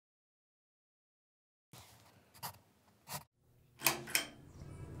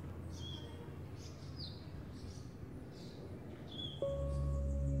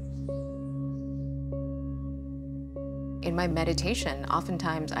my meditation,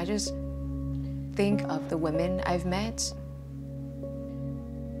 oftentimes I just think of the women I've met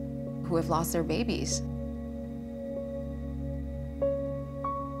who have lost their babies.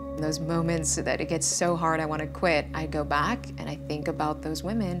 In those moments that it gets so hard I want to quit, I go back and I think about those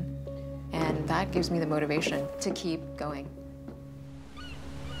women, and that gives me the motivation to keep going.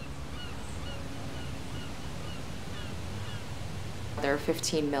 There are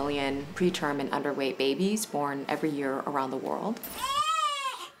 15 million preterm and underweight babies born every year around the world.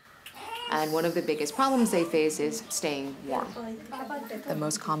 And one of the biggest problems they face is staying warm. The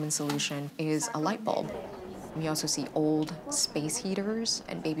most common solution is a light bulb. We also see old space heaters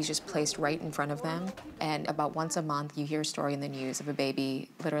and babies just placed right in front of them. And about once a month, you hear a story in the news of a baby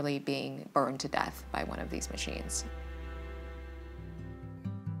literally being burned to death by one of these machines.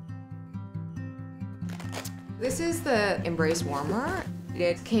 This is the Embrace Warmer.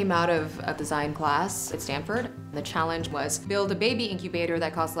 It came out of a design class at Stanford. The challenge was build a baby incubator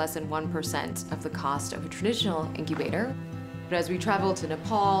that costs less than 1% of the cost of a traditional incubator. But as we traveled to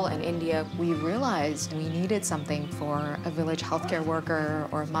Nepal and India, we realized we needed something for a village healthcare worker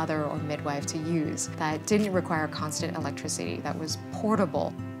or mother or midwife to use that didn't require constant electricity, that was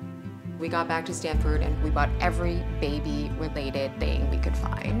portable. We got back to Stanford and we bought every baby-related thing we could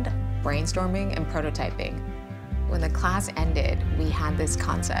find, brainstorming and prototyping. When the class ended, we had this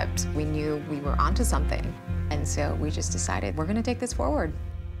concept. We knew we were onto something. And so we just decided we're gonna take this forward.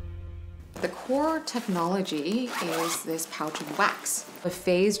 The core technology is this pouch of wax, a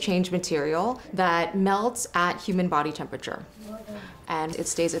phase change material that melts at human body temperature. And it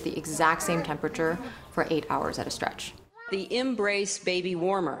stays at the exact same temperature for 8 hours at a stretch. The Embrace Baby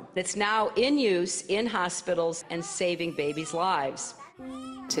Warmer that's now in use in hospitals and saving babies' lives.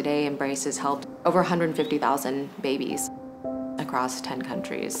 Today, Embrace has helped over 150,000 babies across 10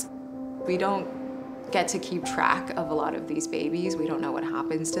 countries. We don't get to keep track of a lot of these babies. We don't know what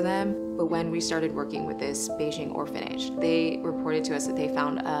happens to them. But when we started working with this Beijing orphanage, they reported to us that they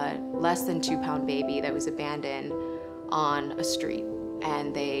found a less than 2-pound baby that was abandoned on a street.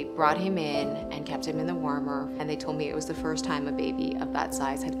 And they brought him in and kept him in the warmer. And they told me it was the first time a baby of that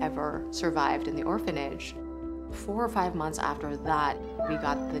size had ever survived in the orphanage. 4 or 5 months after that, we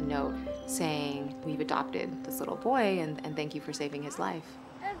got the note saying, we've adopted this little boy and thank you for saving his life.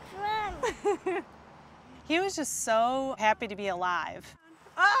 He was just so happy to be alive.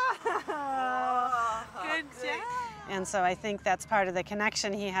 Oh, good job. And so I think that's part of the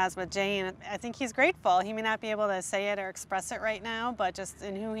connection he has with Jane. I think he's grateful. He may not be able to say it or express it right now, but just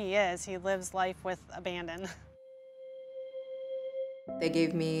in who he is, he lives life with abandon. They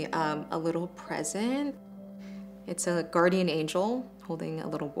gave me a little present. It's a guardian angel holding a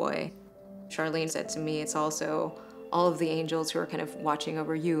little boy. Charlene said to me, it's also all of the angels who are kind of watching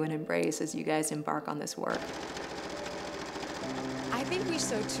over you and Embrace as you guys embark on this work. I think we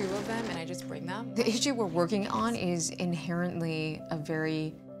sew 2 of them and I just bring them. The issue we're working on is inherently a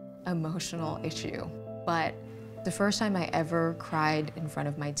very emotional issue. But the first time I ever cried in front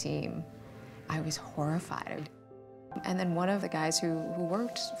of my team, I was horrified. And then one of the guys who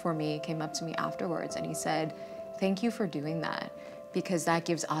worked for me came up to me afterwards and he said, thank you for doing that, because that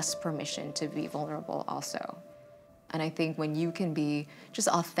gives us permission to be vulnerable also. And I think when you can be just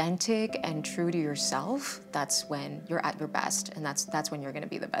authentic and true to yourself, that's when you're at your best, and that's when you're gonna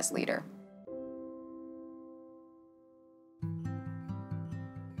be the best leader.